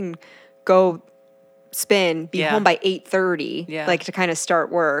like, well, I can go spin, be home by 8:30, to kind of start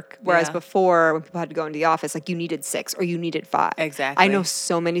work. Whereas before, when people had to go into the office, you needed 6 or you needed 5. Exactly. I know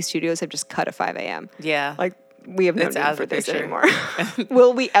so many studios have just cut at 5 a.m. Yeah. We have no need for this anymore.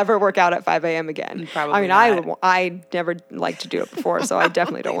 Will we ever work out at 5 a.m. again? Probably I mean, not. I never liked to do it before, so I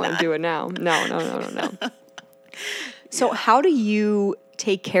definitely don't want to do it now. No. So how do you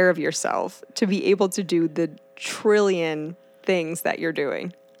take care of yourself to be able to do the trillion things that you're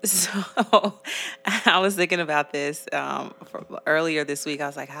doing? So I was thinking about this earlier this week. I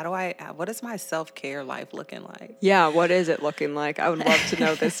was like, what is my self-care life looking like? Yeah, what is it looking like? I would love to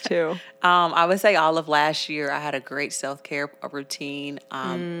know this too. I would say all of last year I had a great self-care routine,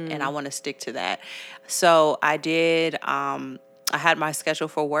 and I want to stick to that. So I did, I had my schedule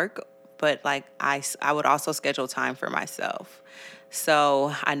for work but like I would also schedule time for myself.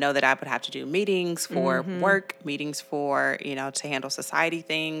 So I know that I would have to do meetings for work, meetings for, to handle society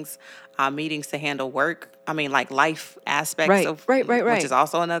things, meetings to handle work. I mean, like life aspects of Right. which is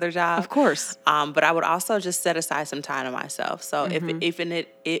also another job. Of course. But I would also just set aside some time to myself. So even if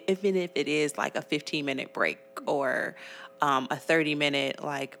it is like a 15-minute break or a 30-minute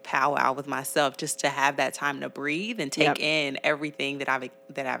like powwow with myself, just to have that time to breathe and take in everything that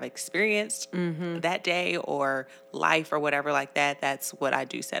I've experienced that day or life or whatever like that. That's what I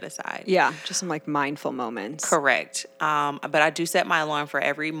do set aside. Yeah, just some like mindful moments. Correct. But I do set my alarm for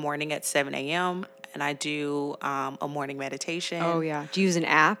every morning at 7 a.m. and I do a morning meditation. Oh yeah. Do you use an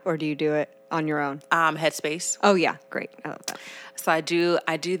app or do you do it on your own? Headspace. Oh yeah, great. I love that. So I do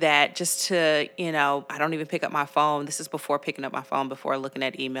that just to, I don't even pick up my phone. This is before picking up my phone, before looking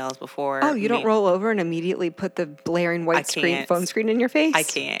at emails, before. Oh, you don't roll over and immediately put the blaring white phone screen in your face? I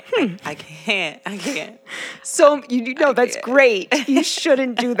can't. I can't. So that's great. You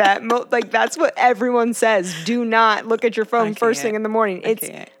shouldn't do that. Like that's what everyone says. Do not look at your phone first thing in the morning. It's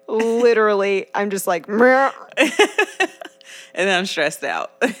literally, I'm just like, meh. And then I'm stressed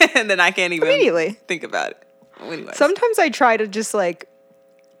out. And then I can't even immediately think about it. Anyways. Sometimes I try to just like,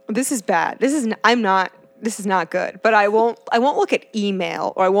 this is bad. This is not good. But I won't look at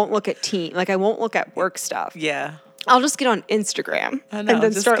email or I won't look at team. Like I won't look at work stuff. Yeah. I'll just get on Instagram and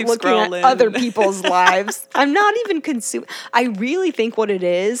then start looking scrolling. at other people's lives. I'm not even consuming. I really think what it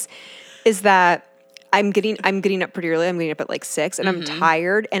is that I'm getting up pretty early. I'm getting up at like 6 and I'm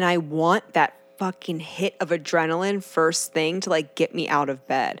tired and I want that fucking hit of adrenaline first thing to like get me out of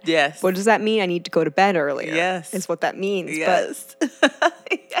bed. Yes. What does that mean? I need to go to bed earlier. Yes. Is what that means. Yes.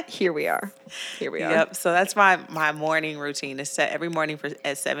 But here we are. Yep. So that's my morning routine. Is set every morning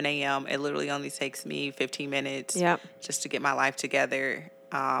at 7 a.m. It literally only takes me 15 minutes just to get my life together.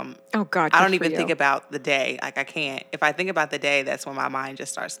 Oh God! I don't even think about the day. Like I can't. If I think about the day, that's when my mind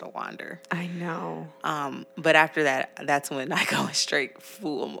just starts to wander. I know. But after that, that's when I go in straight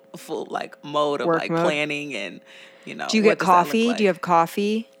full like mode of Work like mode. planning and Do you get coffee? Like? Do you have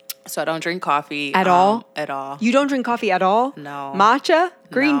coffee? So I don't drink coffee at all. At all. You don't drink coffee at all? No. Matcha?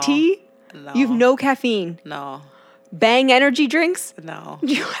 Green tea? No. You have no caffeine? No. Bang energy drinks? No.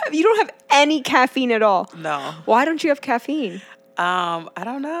 You don't have any caffeine at all? No. Why don't you have caffeine? I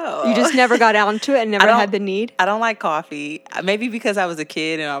don't know. You just never got onto it and never had the need? I don't like coffee. Maybe because I was a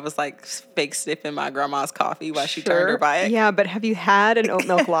kid and I was like fake sniffing my grandma's coffee while she turned her by it. Yeah, but have you had an oat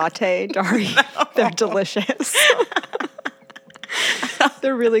milk latte, Dari? No. They're delicious.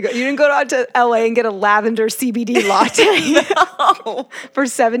 They're really good. You didn't go out to LA and get a lavender CBD latte No. for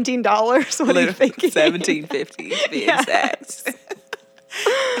 $17? What are you thinking? $17.50 to be exact.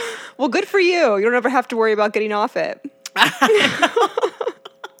 Well, good for you. You don't ever have to worry about getting off it.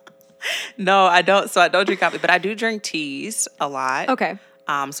 No, I don't. So I don't drink coffee, but I do drink teas a lot. Okay.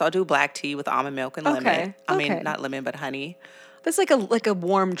 So I'll do black tea with almond milk and lemon. I mean, not lemon, but honey. That's like a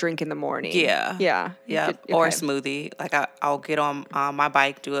warm drink in the morning. Yeah. Yeah. Or a smoothie. Like I'll get on my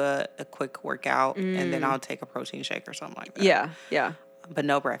bike, do a quick workout, and then I'll take a protein shake or something like that. Yeah. But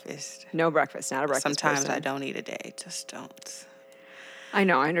no breakfast. No breakfast. Not a breakfast Sometimes person. I don't eat a day. Just don't. I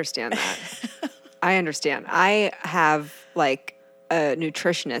know. I understand that. I understand. I have like a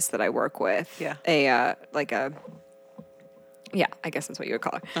nutritionist that I work with. Yeah. Yeah, I guess that's what you would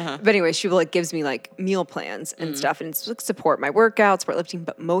call her. But anyway, she like gives me like meal plans and stuff, and it's like support my workouts, support lifting.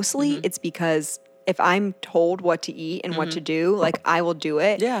 But mostly it's because if I'm told what to eat and what to do, like I will do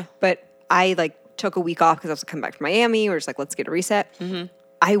it. Yeah. But I like took a week off because I was coming back from Miami. Or just like, let's get a reset.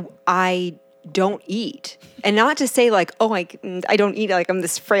 I don't eat, and not to say like, oh, I don't eat, like I'm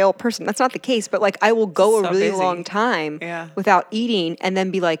this frail person. That's not the case. But like I will go a really long time without eating, and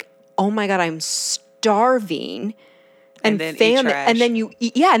then be like, oh my God, I'm starving. And then famine, eat trash. and then you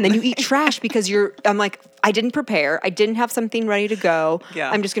eat, and then you eat trash because I'm like, I didn't prepare. I didn't have something ready to go. Yeah.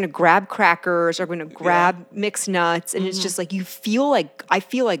 I'm just going to grab crackers or I'm going to grab mixed nuts. And it's just like, I feel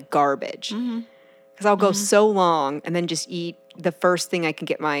like garbage because I'll go so long and then just eat the first thing I can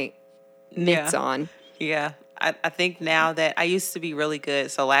get my mitts on. Yeah. I think now that I used to be really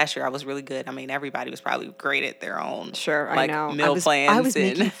good. So last year I was really good. I mean, everybody was probably great at their own I know. meal plans. I was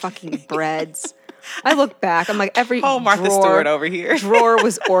making fucking breads. I look back. I'm like, every Martha Stewart over here. Drawer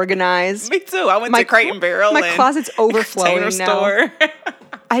was organized. Me too. I went to Crate and Barrel. My closet's overflowing now. Store.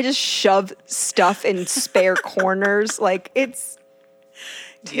 I just shove stuff in spare corners. Like, it's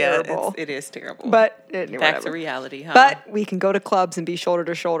terrible. Yeah, it is terrible. But back to reality, huh? But we can go to clubs and be shoulder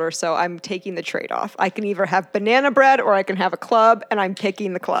to shoulder. So I'm taking the trade-off. I can either have banana bread or I can have a club, and I'm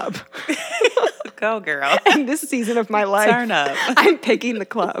picking the club. Go, girl. In this season of my life, Turn up. I'm picking the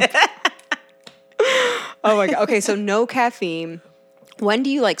club. Oh my God. Okay, so no caffeine. When do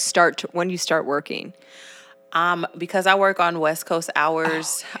you when do you start working? Because I work on West Coast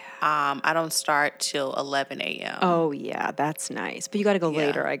hours, I don't start till 11 a.m. Oh yeah, that's nice. But you got to go Yeah.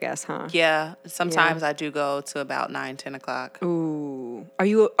 later, I guess, huh? Yeah, sometimes I do go to about 9, 10 o'clock. Ooh. Are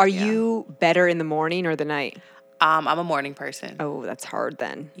you better in the morning or the night? I'm a morning person. Oh, that's hard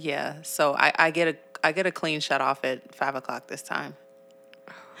then. Yeah, so I get a clean shut off at 5 o'clock this time.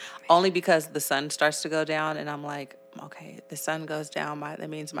 Only because the sun starts to go down, and I'm like, okay, the sun goes down, that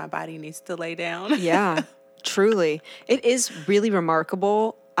means my body needs to lay down. Yeah, truly. It is really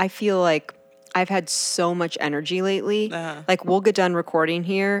remarkable. I feel like I've had so much energy lately. Uh-huh. Like we'll get done recording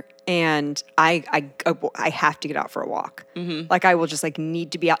here and I have to get out for a walk. Mm-hmm. Like I will just like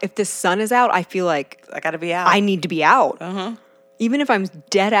need to be out. If the sun is out, I feel like I gotta be out. I need to be out. Uh-huh. Even if I'm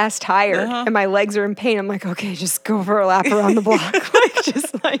dead ass tired and my legs are in pain, I'm like, okay, just go for a lap around the block. Like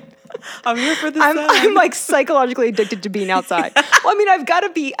just like I'm here for the sun. I'm like psychologically addicted to being outside. Well, I mean,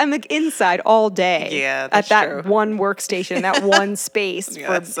 I'm like inside all day. Yeah, at that's that true. one workstation, that one space Yeah,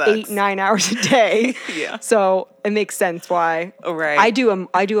 for that sucks. 8-9 hours a day. Yeah. So it makes sense why. Oh, right. I do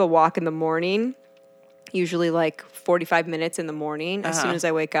a walk in the morning, usually like 45 minutes in the morning. As soon as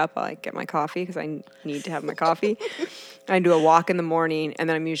I wake up, I like get my coffee because I need to have my coffee. I do a walk in the morning, and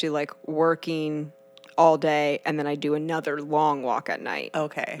then I'm usually like working all day, and then I do another long walk at night.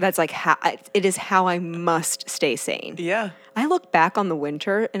 Okay. That's like it is how I must stay sane. Yeah. I look back on the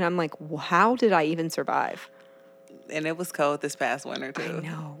winter and I'm like, how did I even survive? And it was cold this past winter too. I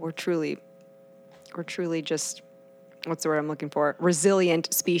know. We're truly just, what's the word I'm looking for?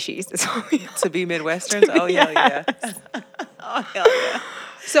 Resilient species. Is what we are. To be Midwesterns? Oh, hell yeah. Oh, hell yeah.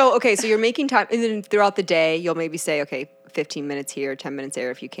 So, okay, so you're making time, and then throughout the day, you'll maybe say, okay, 15 minutes here, 10 minutes there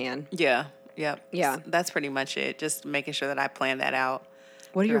if you can. Yeah. Yep. Yeah. That's pretty much it. Just making sure that I plan that out.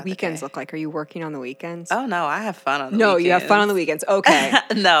 What do your throughout the weekends day. look like? Are you working on the weekends? Oh, no, I have fun on the No, weekends. you have fun on the weekends. Okay.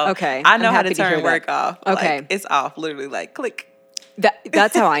 No. Okay. I know I'm how to happy to hear turn that. work off. Okay. Like, it's off, literally, like, click.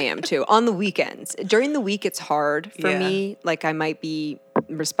 That's how I am too. On the weekends. During the week, it's hard for Yeah. me. Like I might be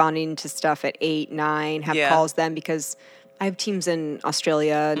responding to stuff at 8, 9, have Yeah. calls then because I have teams in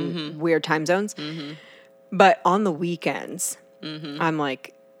Australia and weird time zones. But on the weekends, I'm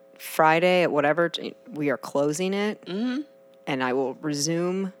like, Friday at whatever, we are closing it and I will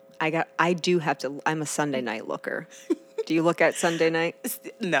resume. I'm a Sunday night looker. Do you look at Sunday night?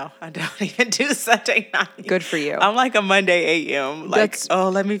 No, I don't even do Sunday night. Good for you. I'm like a Monday AM. Like, That's-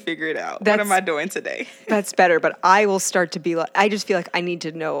 let me figure it out. What am I doing today? That's better, but I will start to be like, I just feel like I need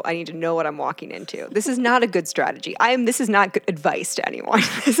to know what I'm walking into. This is not a good strategy. This is not good advice to anyone.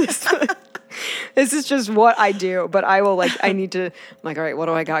 This is just what I do, but I will I'm like, all right, what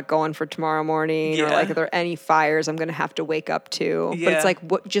do I got going for tomorrow morning? Or Yeah. like, are there any fires I'm going to have to wake up to? But Yeah. it's like,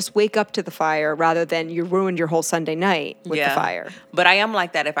 just wake up to the fire rather than you ruined your whole Sunday night with the fire. But I am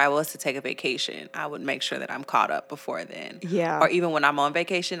like that. If I was to take a vacation, I would make sure that I'm caught up before then. Yeah. Or even when I'm on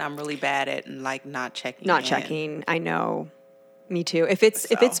vacation, I'm really bad at like not checking. Not in. checking. I know. Me too. If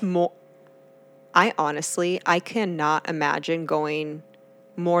it's more, I cannot imagine going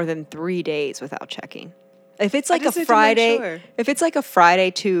more than 3 days without checking. If it's like a just need to make Friday, sure. if it's like a Friday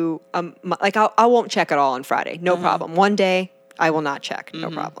to like I won't check at all on Friday. No problem. One day I will not check.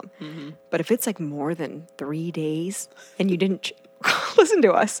 No problem. But if it's like more than 3 days and you didn't listen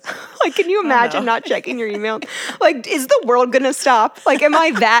to us, like, can you imagine not checking your email? Like, is the world gonna stop? Like, am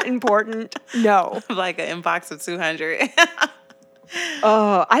I that important? No. Like an inbox of 200.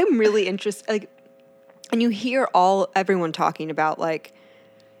 Oh, I'm really interested. Like, and you hear everyone talking about like,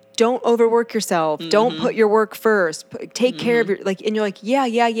 don't overwork yourself. Don't put your work first. Take care of your and you're like,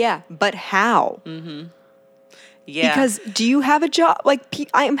 yeah. But how? Yeah. Because do you have a job? Like,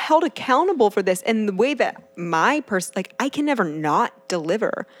 I am held accountable for this, and the way that my person, like, I can never not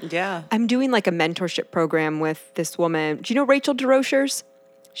deliver. Yeah. I'm doing like a mentorship program with this woman. Do you know Rachel DeRochers?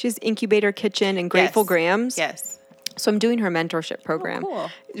 She's Incubator Kitchen and Grateful Yes. Grams. Yes. So I'm doing her mentorship program. cool.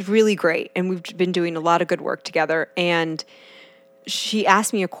 It's really great. And we've been doing a lot of good work together. And she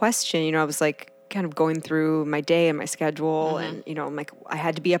asked me a question. I was like kind of going through my day and my schedule. And, I'm like, I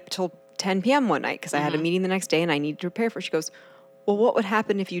had to be up till 10 p.m. one night because I had a meeting the next day and I needed to prepare for it. She goes, well, what would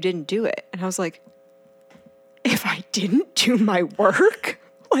happen if you didn't do it? And I was like, if I didn't do my work?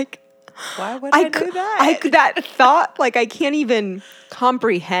 Like, Why would I do that? That thought, like, I can't even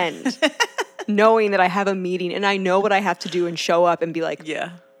comprehend knowing that I have a meeting and I know what I have to do and show up and be like,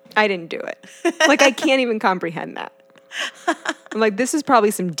 Yeah. I didn't do it. Like, I can't even comprehend that. I'm like, this is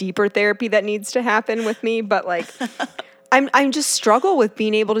probably some deeper therapy that needs to happen with me. But like, I'm just struggle with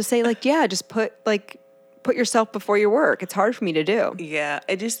being able to say like, yeah, just put put yourself before your work. It's hard for me to do. Yeah,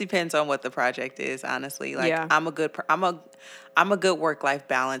 it just depends on what the project is, honestly. Like Yeah. I'm a good work-life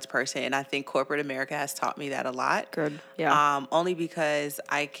balance person, and I think corporate America has taught me that a lot. Good. Yeah. Only because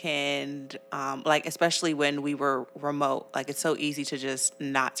I can, like, especially when we were remote, like it's so easy to just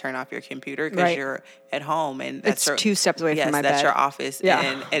not turn off your computer because Right. you're at home and that's It's 2 steps away from my that's bed. your office, Yeah.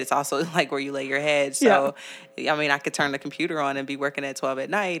 and it's also like where you lay your head. So, I mean, I could turn the computer on and be working at 12 at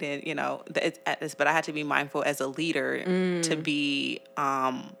night, and but I had to be mindful as a leader to be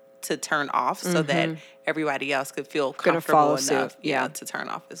to turn off so that everybody else could feel comfortable follow enough, suit. Yeah. to turn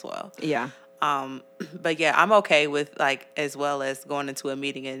off as well. Yeah. But yeah, I'm okay with like as well as going into a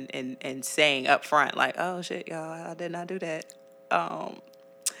meeting and saying up front like, oh shit, y'all, I did not do that.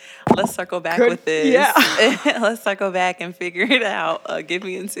 Let's circle back with this. Yeah. Let's circle back and figure it out. Give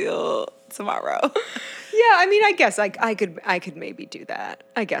me until tomorrow. Yeah, I mean, I guess I could maybe do that.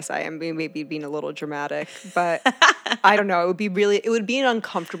 I guess I am maybe being a little dramatic, but I don't know. It would be an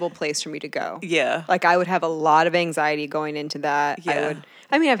uncomfortable place for me to go. Yeah. Like I would have a lot of anxiety going into that. Yeah.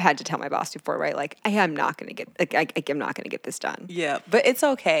 I mean, I've had to tell my boss before, right? Like, I'm not going to get, I'm not going to get this done. Yeah, but it's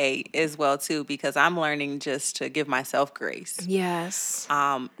okay as well too because I'm learning just to give myself grace. Yes.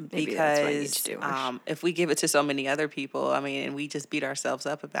 Maybe Because that's what I need to do. if we give it to so many other people, I mean, and we just beat ourselves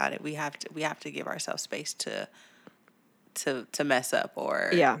up about it, we have to give ourselves space to mess up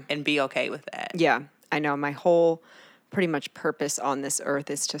and be okay with that. Yeah, I know. My whole pretty much purpose on this earth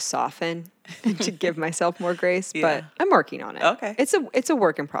is to soften and to give myself more grace, but I'm working on it. Okay. It's a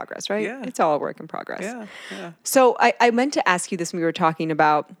work in progress, right? Yeah. It's all a work in progress. Yeah, yeah. So I meant to ask you this when we were talking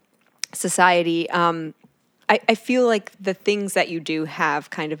about society. I feel like the things that you do have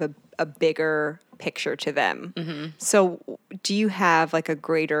kind of a bigger picture to them. Mm-hmm. So do you have like a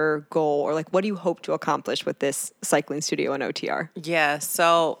greater goal or like what do you hope to accomplish with this cycling studio and OTR? Yeah,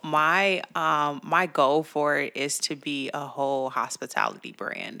 so my goal for it is to be a whole hospitality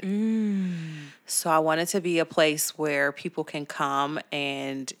brand. So I want it to be a place where people can come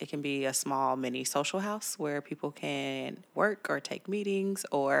and it can be a small mini social house where people can work or take meetings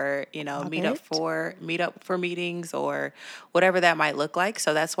or, meet up for meetings or whatever that might look like.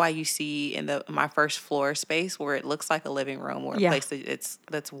 So that's why you see in my first floor space where it looks like a living room or a place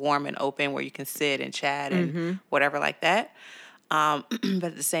that's warm and open where you can sit and chat and whatever like that. But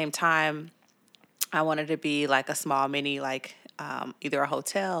at the same time, I wanted to be like a small mini, like either a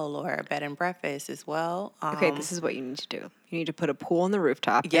hotel or a bed and breakfast as well. Okay, this is what you need to do. You need to put a pool on the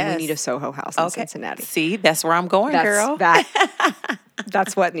rooftop. Yes. And we need a Soho house in Cincinnati. See, that's where I'm going, girl.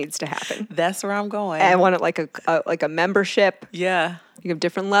 That's what needs to happen. That's where I'm going. And I want it like a membership. Yeah. You have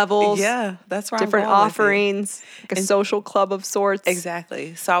different levels. Yeah, that's where different I'm going offerings, like a social club of sorts.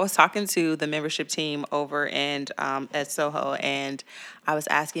 Exactly. So I was talking to the membership team over at Soho, and I was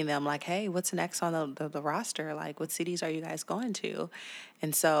asking them like, "Hey, what's next on the roster? Like, what cities are you guys going to?"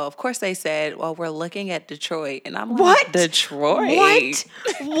 And so, of course, they said, "Well, we're looking at Detroit," and I'm like, "What? Detroit?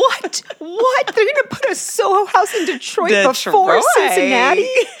 What? They're gonna put a Soho house in Detroit before Cincinnati?"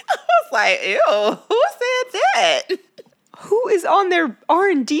 I was like, "Ew, who said that?" Who is on their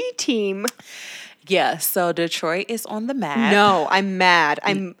R&D team? Yeah, so Detroit is on the map. No, I'm mad.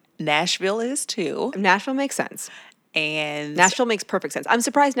 Nashville is too. Nashville makes sense. And Nashville makes perfect sense. I'm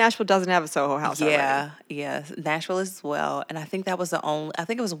surprised Nashville doesn't have a Soho house already. Yeah. Nashville as well. And I think that was I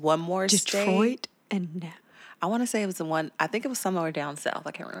think it was one more Detroit state. and I want to say it was I think it was somewhere down south.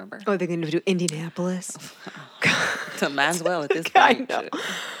 I can't remember. Oh, they're going to do Indianapolis? Might as well at this I point. know.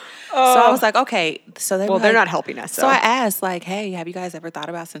 So I was like, okay. So they're not helping us. So I asked, like, hey, have you guys ever thought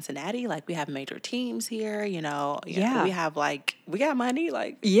about Cincinnati? Like, we have major teams here. We have we got money,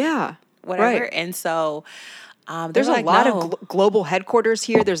 like, whatever. Right. And so there's a lot of global headquarters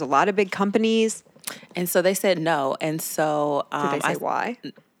here. There's a lot of big companies. And so they said no. And so did they say why?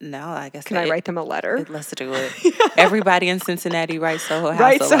 No, I guess. Can I write them a letter? Let's do it. Everybody in Cincinnati writes Soho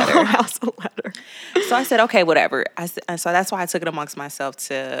House a letter. So I said, okay, whatever. And so that's why I took it amongst myself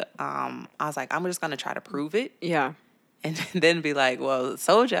to, I was like, I'm just going to try to prove it. Yeah. And then be like, well,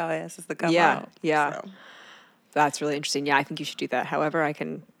 sold y'all asses to come out. Yeah. So. That's really interesting. Yeah, I think you should do that. However, I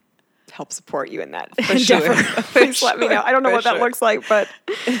can help support you in that. For sure. Please let me know. I don't know what that looks like, but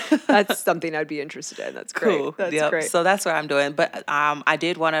that's something I'd be interested in. That's great. Cool. That's great. So that's what I'm doing. But I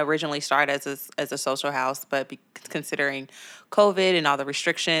did want to originally start as a social house, but considering COVID and all the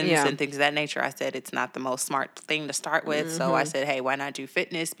restrictions and things of that nature, I said it's not the most smart thing to start with. Mm-hmm. So I said, hey, why not do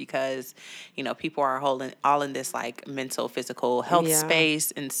fitness? Because, people are all in this like mental, physical health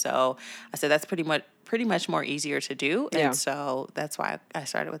space. And so I said, that's pretty much more easier to do. And so that's why I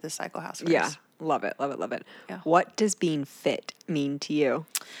started with the Cycle House first. Yeah. Love it. Love it. Love it. Yeah. What does being fit mean to you?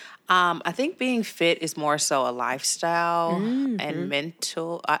 I think being fit is more so a lifestyle and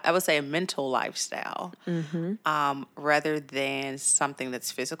mental. I would say a mental lifestyle, rather than something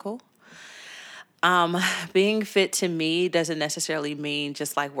that's physical. Being fit to me doesn't necessarily mean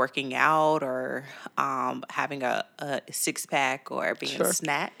just like working out or having a six pack or being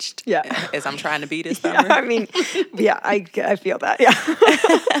snatched. Yeah. As I'm trying to be this Yeah, summer. I mean, yeah, I feel that. Yeah.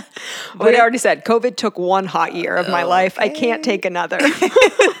 We already said COVID took one hot year of my life. I can't take another.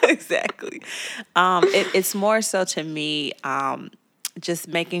 Exactly. It's more so to me, just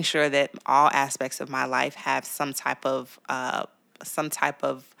making sure that all aspects of my life have some type of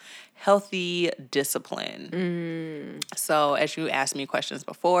healthy discipline. So as you asked me questions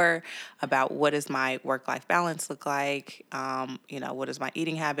before about what does my work-life balance look like, what does my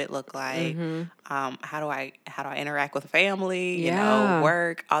eating habit look like, how do I interact with family,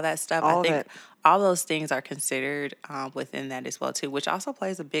 work, all that stuff. All I of think it. all those things are considered within that as well too, which also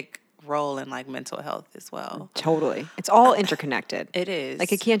plays a big role in like mental health as well. Totally. It's all interconnected. It is.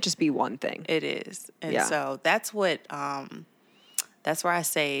 Like, it can't just be one thing. It is. And Yeah. so that's what that's where I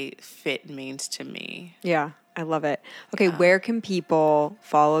say fit means to me. Yeah, I love it. Okay, where can people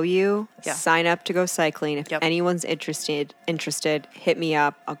follow you? Yeah. Sign up to go cycling. If Yep. anyone's interested, hit me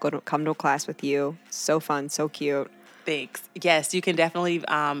up. I'll come to a class with you. So fun, so cute. Thanks. Yes, you can definitely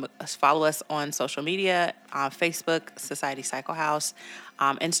follow us on social media, Facebook, Society Cycle House,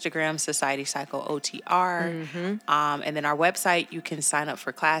 Instagram, Society Cycle OTR. And then our website, you can sign up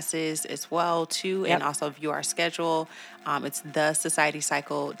for classes as well, too, and also view our schedule. It's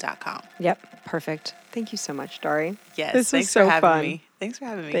thesocietycycle.com. Yep, perfect. Thank you so much, Dari. Yes, This was thanks so for having fun. me. Thanks for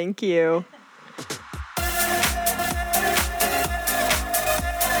having me. Thank you.